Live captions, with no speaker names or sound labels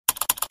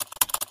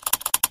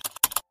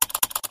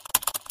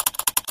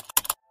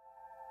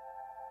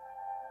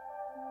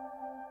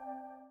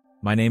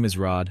My name is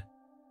Rod,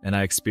 and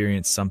I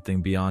experienced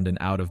something beyond an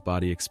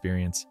out-of-body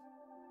experience,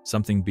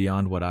 something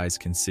beyond what eyes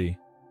can see.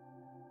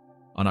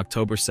 On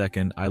October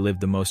 2nd, I lived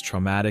the most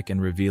traumatic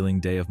and revealing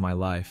day of my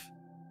life.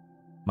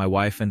 My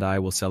wife and I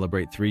will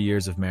celebrate 3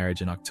 years of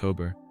marriage in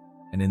October,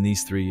 and in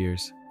these 3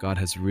 years, God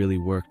has really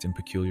worked in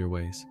peculiar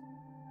ways.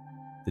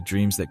 The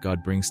dreams that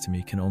God brings to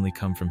me can only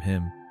come from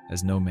Him,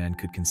 as no man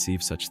could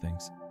conceive such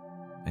things,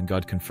 and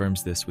God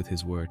confirms this with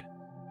His word.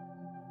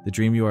 The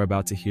dream you are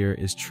about to hear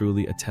is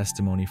truly a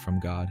testimony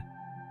from God.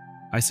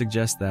 I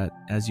suggest that,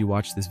 as you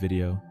watch this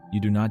video, you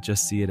do not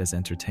just see it as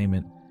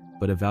entertainment,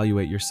 but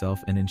evaluate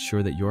yourself and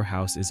ensure that your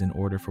house is in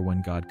order for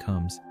when God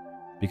comes,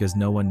 because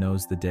no one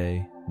knows the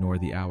day nor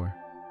the hour.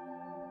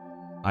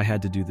 I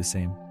had to do the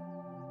same.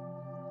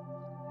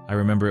 I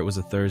remember it was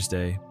a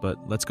Thursday, but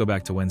let's go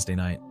back to Wednesday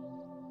night.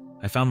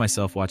 I found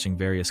myself watching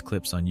various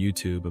clips on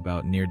YouTube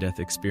about near-death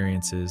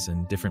experiences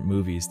and different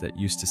movies that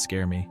used to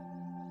scare me.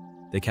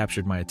 They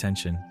captured my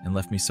attention and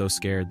left me so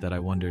scared that I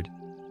wondered,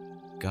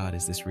 God,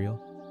 is this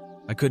real?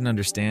 I couldn't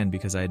understand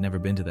because I had never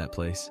been to that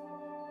place.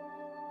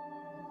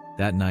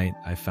 That night,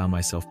 I found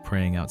myself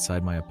praying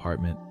outside my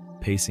apartment,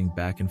 pacing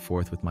back and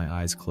forth with my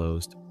eyes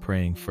closed,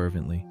 praying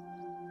fervently.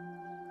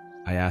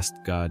 I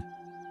asked God,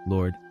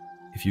 Lord,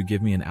 if you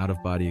give me an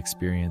out-of-body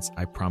experience,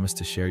 I promise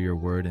to share your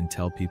word and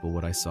tell people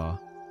what I saw.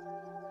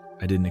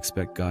 I didn't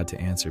expect God to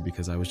answer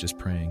because I was just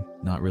praying,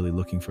 not really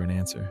looking for an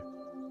answer.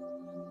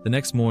 The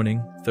next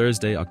morning,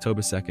 Thursday, October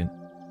 2nd,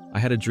 I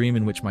had a dream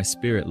in which my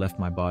spirit left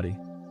my body.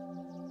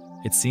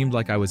 It seemed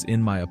like I was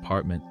in my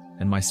apartment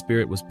and my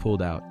spirit was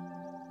pulled out.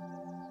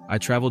 I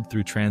traveled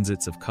through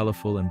transits of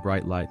colorful and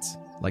bright lights,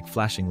 like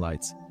flashing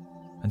lights,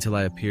 until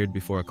I appeared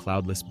before a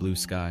cloudless blue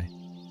sky.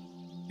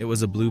 It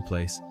was a blue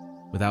place,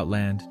 without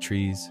land,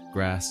 trees,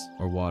 grass,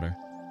 or water.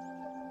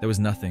 There was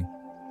nothing,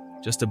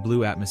 just a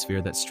blue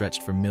atmosphere that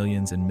stretched for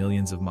millions and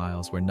millions of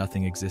miles where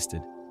nothing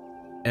existed.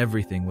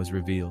 Everything was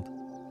revealed.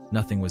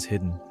 Nothing was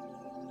hidden.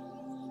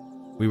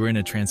 We were in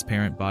a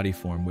transparent body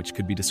form which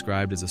could be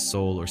described as a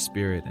soul or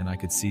spirit, and I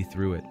could see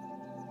through it.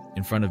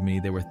 In front of me,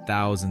 there were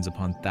thousands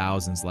upon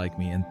thousands like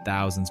me and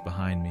thousands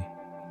behind me.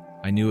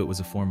 I knew it was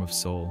a form of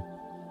soul.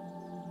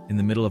 In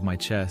the middle of my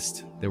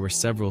chest, there were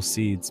several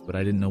seeds, but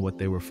I didn't know what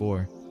they were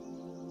for.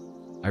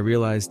 I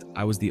realized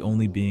I was the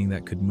only being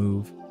that could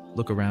move,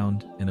 look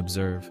around, and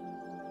observe.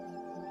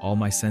 All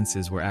my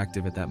senses were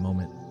active at that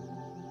moment.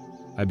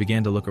 I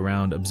began to look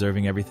around,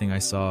 observing everything I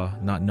saw,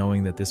 not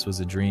knowing that this was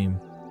a dream.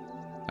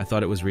 I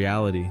thought it was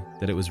reality,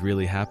 that it was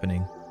really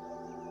happening.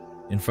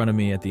 In front of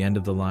me, at the end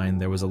of the line,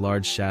 there was a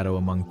large shadow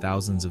among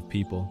thousands of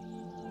people.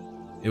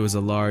 It was a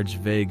large,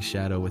 vague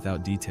shadow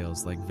without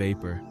details, like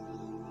vapor.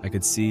 I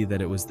could see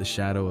that it was the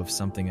shadow of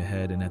something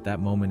ahead, and at that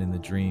moment in the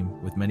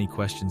dream, with many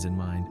questions in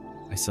mind,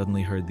 I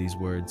suddenly heard these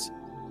words.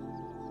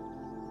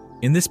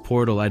 In this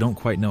portal, I don't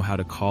quite know how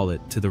to call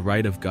it, to the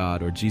right of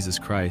God or Jesus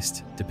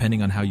Christ,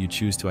 depending on how you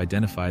choose to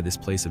identify this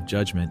place of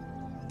judgment,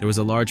 there was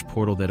a large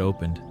portal that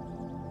opened.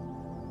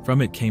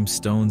 From it came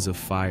stones of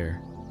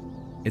fire.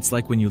 It's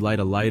like when you light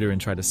a lighter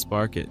and try to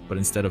spark it, but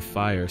instead of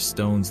fire,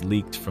 stones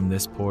leaked from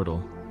this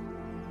portal.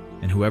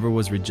 And whoever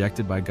was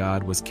rejected by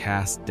God was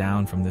cast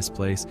down from this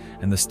place,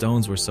 and the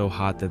stones were so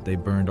hot that they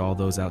burned all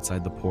those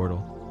outside the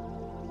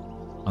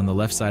portal. On the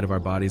left side of our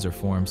bodies or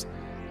forms,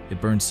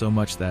 it burned so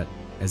much that,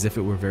 as if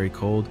it were very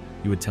cold,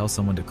 you would tell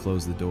someone to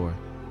close the door.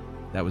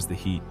 That was the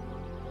heat.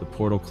 The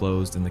portal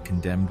closed and the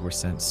condemned were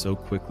sent so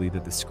quickly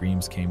that the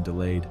screams came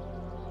delayed.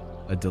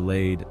 A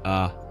delayed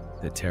 "ah"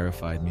 that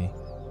terrified me.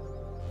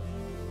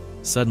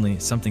 Suddenly,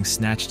 something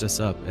snatched us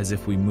up as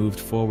if we moved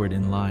forward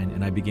in line,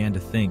 and I began to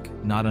think,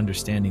 not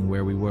understanding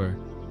where we were.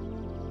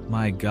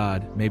 My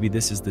God, maybe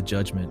this is the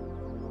judgment.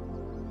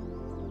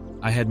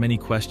 I had many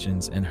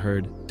questions and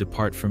heard,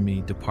 depart from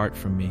me,"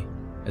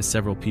 as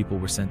several people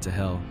were sent to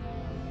hell.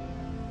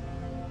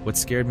 What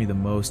scared me the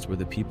most were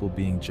the people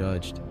being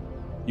judged.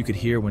 You could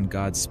hear when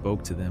God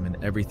spoke to them and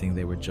everything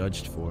they were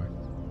judged for.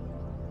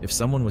 If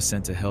someone was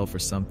sent to hell for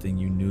something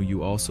you knew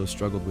you also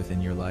struggled with in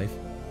your life,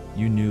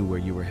 you knew where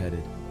you were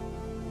headed.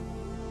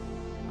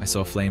 I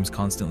saw flames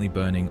constantly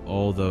burning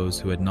all those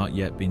who had not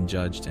yet been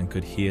judged and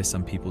could hear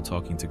some people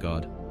talking to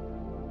God.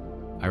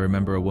 I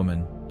remember a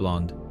woman,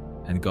 blonde,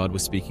 and God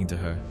was speaking to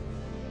her.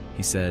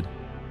 He said,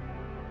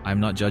 "I'm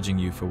not judging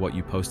you for what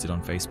you posted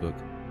on Facebook,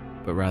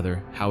 but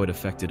rather how it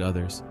affected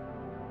others.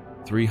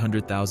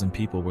 300,000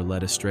 people were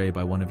led astray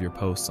by one of your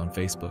posts on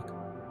Facebook."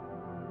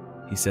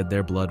 He said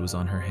their blood was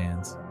on her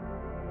hands.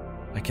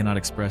 I cannot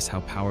express how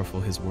powerful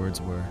his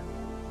words were.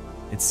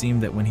 It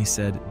seemed that when he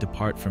said,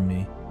 "Depart from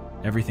me,"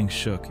 everything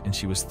shook and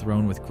she was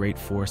thrown with great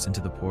force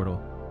into the portal,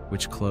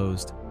 which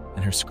closed,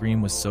 and her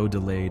scream was so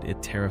delayed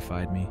it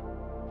terrified me.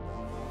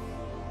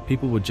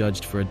 People were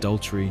judged for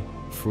adultery,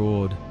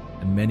 fraud,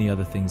 and many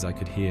other things I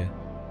could hear.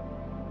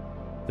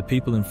 The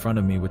people in front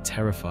of me were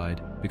terrified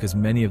because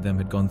many of them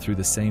had gone through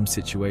the same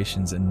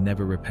situations and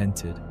never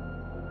repented.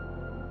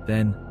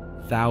 Then,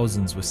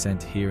 thousands were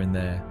sent here and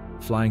there,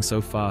 flying so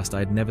fast I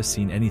had never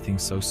seen anything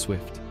so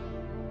swift.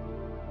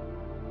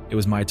 It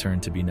was my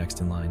turn to be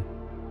next in line.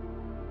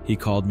 He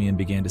called me and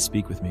began to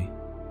speak with me.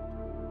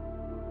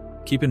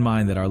 Keep in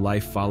mind that our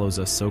life follows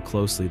us so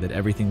closely that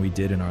everything we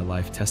did in our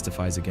life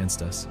testifies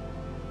against us.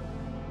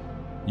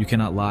 You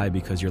cannot lie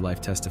because your life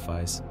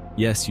testifies.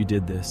 Yes, you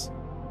did this.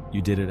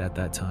 You did it at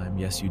that time.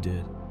 Yes, you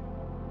did.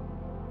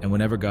 And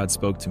whenever God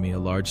spoke to me, a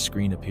large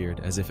screen appeared,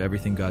 as if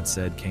everything God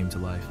said came to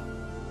life.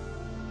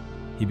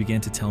 He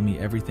began to tell me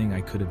everything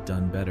I could have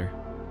done better.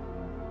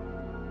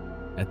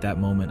 At that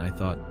moment, I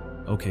thought,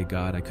 okay,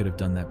 God, I could have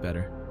done that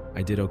better.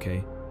 I did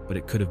okay, but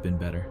it could have been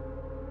better.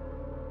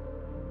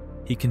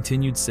 He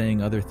continued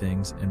saying other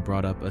things and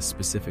brought up a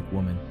specific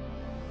woman.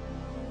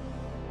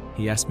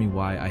 He asked me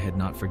why I had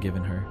not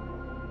forgiven her.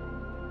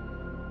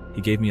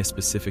 He gave me a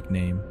specific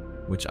name,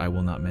 which I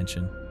will not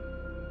mention,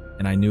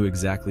 and I knew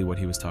exactly what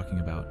he was talking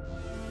about.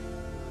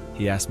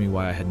 He asked me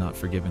why I had not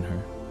forgiven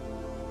her.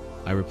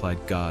 I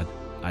replied, God,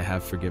 I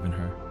have forgiven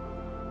her.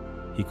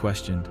 He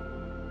questioned,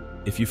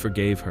 if you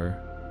forgave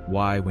her,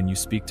 why, when you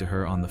speak to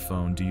her on the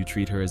phone, do you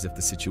treat her as if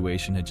the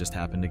situation had just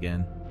happened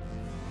again?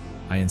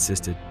 I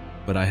insisted,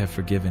 but I have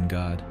forgiven,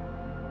 God.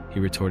 He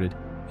retorted,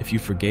 if you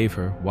forgave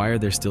her, why are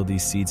there still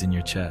these seeds in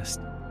your chest?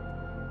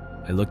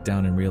 I looked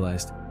down and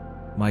realized,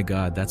 my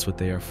God, that's what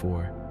they are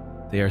for.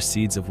 They are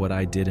seeds of what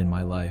I did in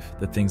my life,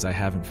 the things I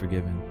haven't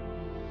forgiven.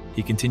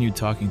 He continued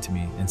talking to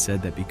me and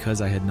said that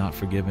because I had not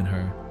forgiven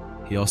her,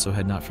 he also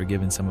had not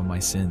forgiven some of my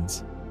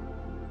sins.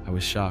 I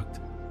was shocked.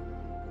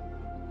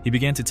 He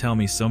began to tell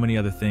me so many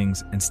other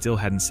things and still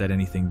hadn't said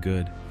anything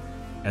good.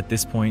 At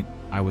this point,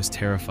 I was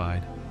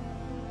terrified.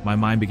 My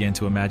mind began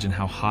to imagine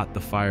how hot the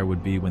fire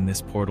would be when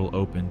this portal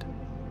opened.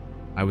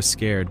 I was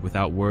scared,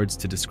 without words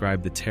to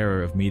describe the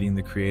terror of meeting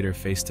the Creator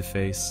face to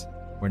face,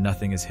 where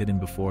nothing is hidden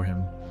before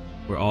Him,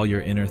 where all your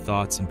inner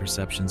thoughts and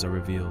perceptions are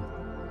revealed.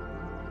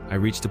 I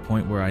reached a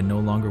point where I no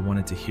longer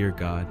wanted to hear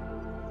God.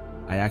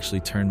 I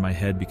actually turned my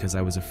head because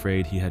I was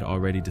afraid He had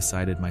already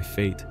decided my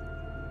fate.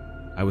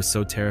 I was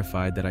so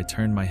terrified that I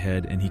turned my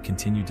head and He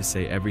continued to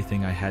say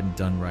everything I hadn't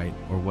done right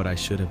or what I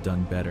should have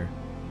done better.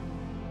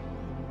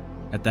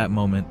 At that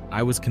moment,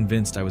 I was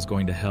convinced I was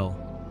going to hell.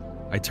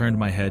 I turned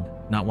my head,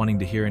 not wanting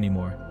to hear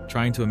anymore,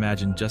 trying to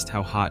imagine just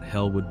how hot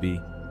hell would be.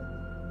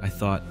 I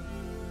thought,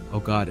 oh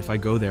God, if I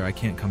go there, I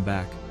can't come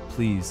back.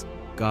 Please,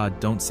 God,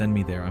 don't send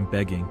me there, I'm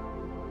begging.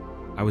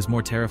 I was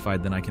more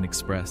terrified than I can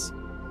express.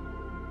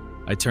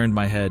 I turned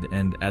my head,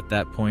 and at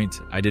that point,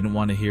 I didn't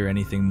want to hear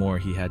anything more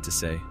He had to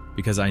say,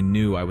 because I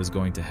knew I was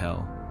going to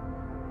hell.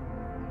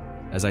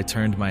 As I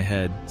turned my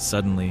head,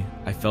 suddenly,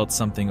 I felt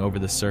something over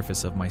the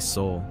surface of my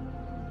soul.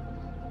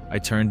 I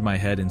turned my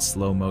head in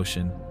slow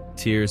motion,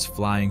 tears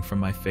flying from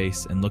my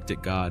face, and looked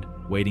at God,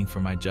 waiting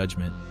for my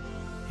judgment.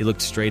 He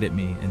looked straight at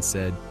me and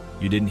said,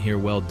 "You didn't hear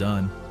well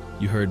done,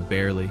 you heard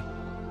barely."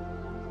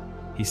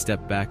 He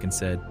stepped back and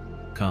said,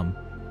 "Come."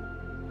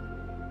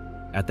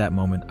 At that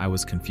moment, I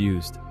was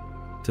confused.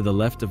 To the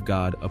left of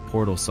God, a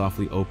portal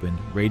softly opened,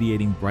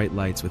 radiating bright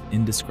lights with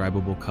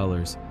indescribable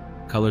colors,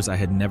 colors I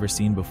had never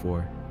seen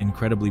before,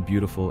 incredibly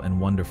beautiful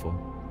and wonderful.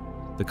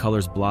 The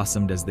colors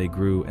blossomed as they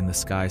grew, and the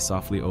sky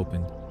softly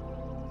opened.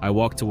 I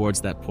walked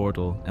towards that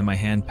portal, and my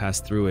hand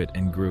passed through it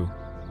and grew.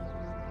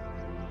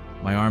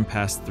 My arm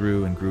passed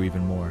through and grew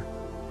even more.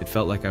 It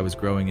felt like I was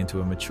growing into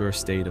a mature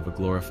state of a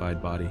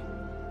glorified body.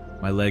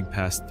 My leg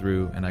passed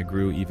through, and I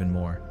grew even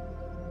more.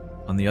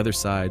 On the other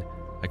side,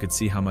 I could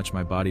see how much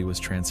my body was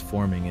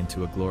transforming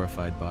into a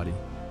glorified body.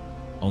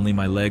 Only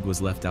my leg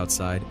was left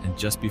outside, and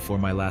just before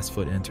my last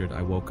foot entered,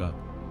 I woke up.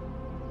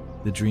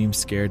 The dream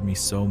scared me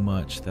so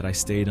much that I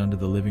stayed under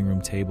the living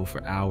room table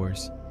for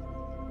hours.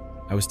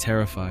 I was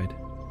terrified,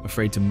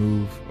 afraid to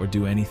move or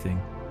do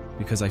anything,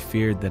 because I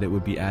feared that it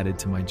would be added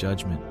to my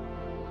judgment.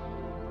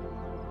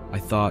 I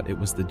thought it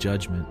was the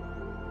judgment.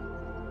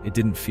 It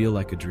didn't feel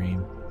like a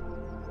dream.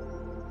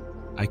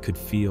 I could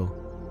feel,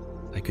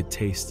 I could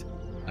taste,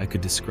 I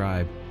could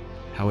describe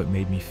how it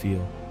made me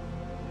feel.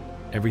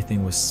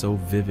 Everything was so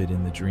vivid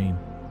in the dream.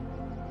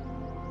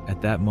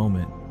 At that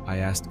moment, I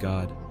asked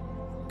God,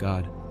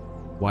 "God,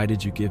 why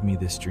did you give me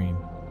this dream?"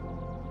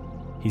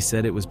 He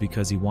said it was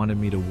because He wanted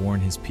me to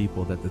warn His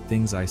people that the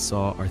things I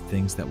saw are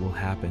things that will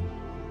happen.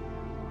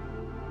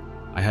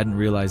 I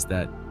hadn't realized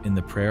that in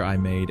the prayer I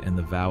made and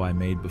the vow I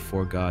made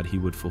before God, He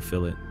would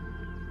fulfill it.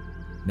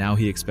 Now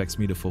He expects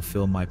me to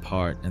fulfill my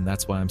part, and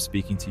that's why I'm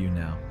speaking to you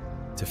now,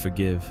 to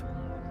forgive,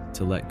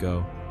 to let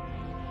go.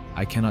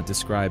 I cannot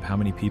describe how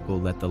many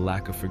people let the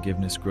lack of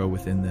forgiveness grow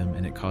within them,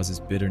 and it causes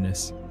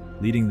bitterness,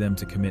 leading them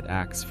to commit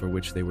acts for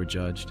which they were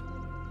judged,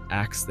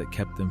 acts that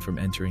kept them from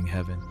entering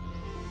heaven.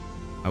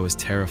 I was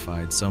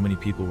terrified so many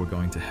people were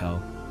going to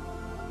hell,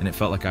 and it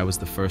felt like I was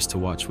the first to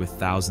watch with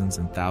thousands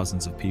and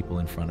thousands of people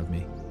in front of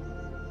me.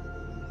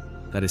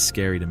 That is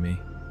scary to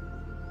me.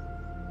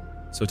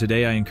 So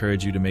today I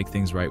encourage you to make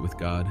things right with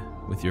God,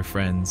 with your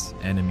friends,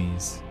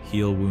 enemies,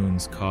 heal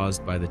wounds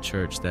caused by the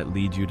church that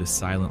lead you to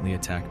silently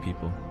attack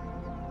people.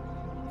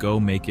 Go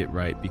make it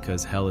right,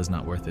 because hell is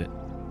not worth it.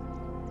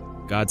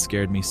 God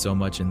scared me so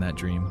much in that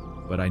dream,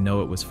 but I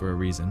know it was for a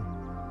reason.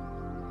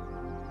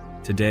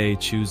 Today,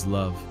 choose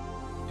love.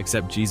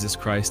 Accept Jesus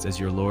Christ as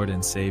your Lord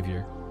and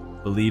Savior.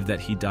 Believe that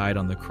he died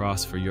on the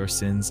cross for your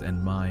sins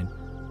and mine,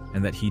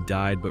 and that he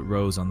died but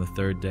rose on the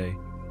third day.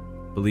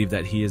 Believe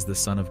that he is the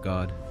Son of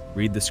God.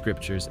 Read the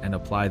scriptures and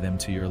apply them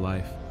to your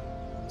life,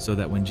 so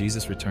that when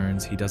Jesus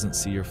returns, he doesn't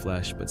see your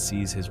flesh but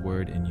sees his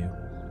word in you.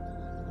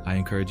 I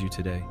encourage you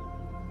today.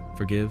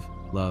 Forgive,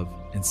 love,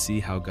 and see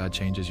how God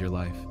changes your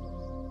life.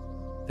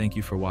 Thank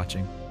you for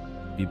watching.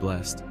 Be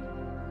blessed.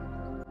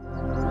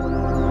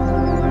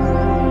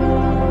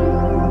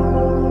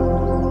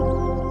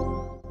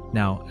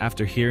 Now,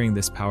 after hearing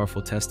this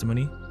powerful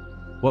testimony,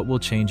 what will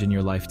change in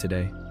your life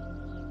today?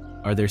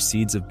 Are there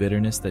seeds of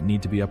bitterness that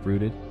need to be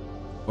uprooted?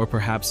 Or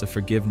perhaps a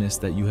forgiveness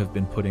that you have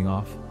been putting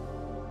off?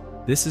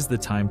 This is the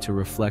time to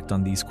reflect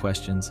on these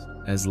questions,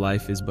 as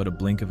life is but a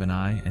blink of an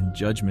eye and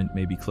judgment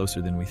may be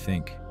closer than we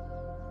think.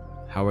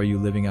 How are you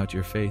living out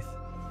your faith?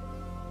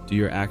 Do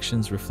your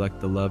actions reflect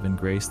the love and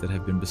grace that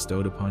have been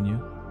bestowed upon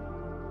you?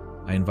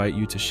 I invite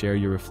you to share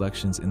your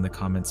reflections in the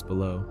comments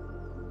below.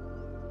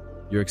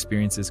 Your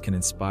experiences can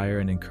inspire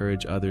and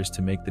encourage others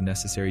to make the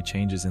necessary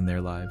changes in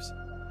their lives.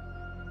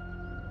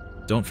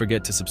 Don't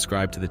forget to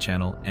subscribe to the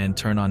channel and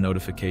turn on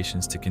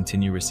notifications to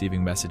continue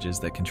receiving messages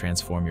that can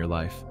transform your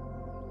life.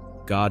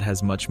 God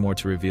has much more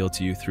to reveal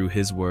to you through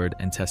his word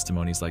and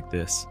testimonies like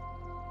this.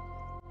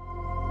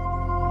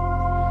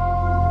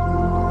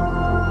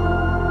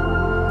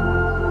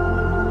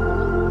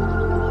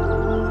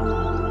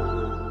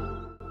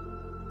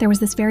 There was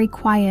this very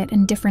quiet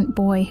and different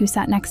boy who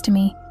sat next to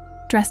me,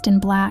 dressed in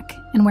black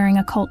and wearing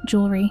occult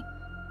jewelry,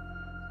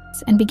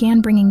 and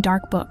began bringing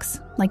dark books,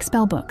 like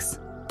spell books,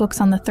 books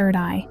on the third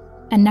eye,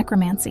 and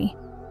necromancy.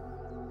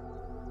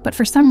 But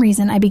for some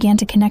reason, I began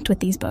to connect with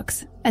these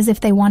books, as if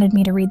they wanted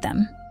me to read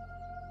them.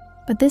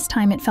 But this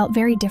time it felt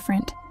very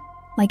different,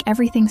 like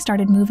everything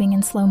started moving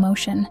in slow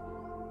motion.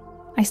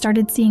 I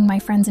started seeing my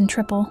friends in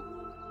triple.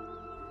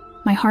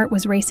 My heart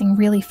was racing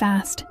really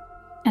fast,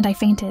 and I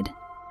fainted.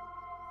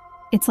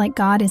 It's like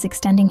God is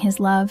extending his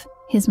love,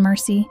 his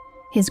mercy,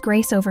 his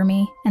grace over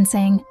me and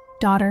saying,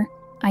 "Daughter,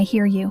 I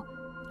hear you.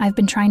 I've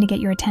been trying to get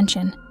your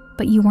attention,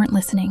 but you weren't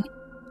listening.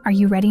 Are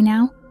you ready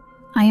now?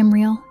 I am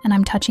real and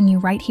I'm touching you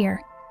right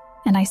here."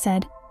 And I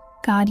said,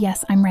 "God,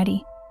 yes, I'm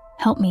ready.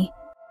 Help me."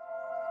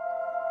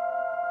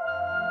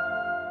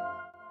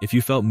 If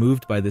you felt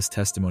moved by this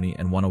testimony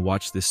and want to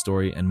watch this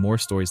story and more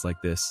stories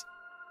like this,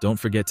 don't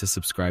forget to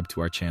subscribe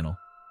to our channel.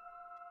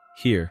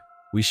 Here,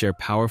 we share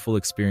powerful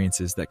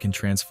experiences that can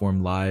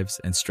transform lives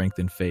and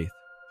strengthen faith.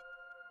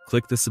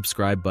 Click the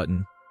subscribe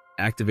button,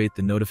 activate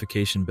the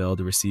notification bell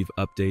to receive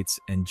updates,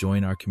 and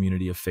join our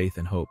community of faith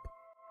and hope.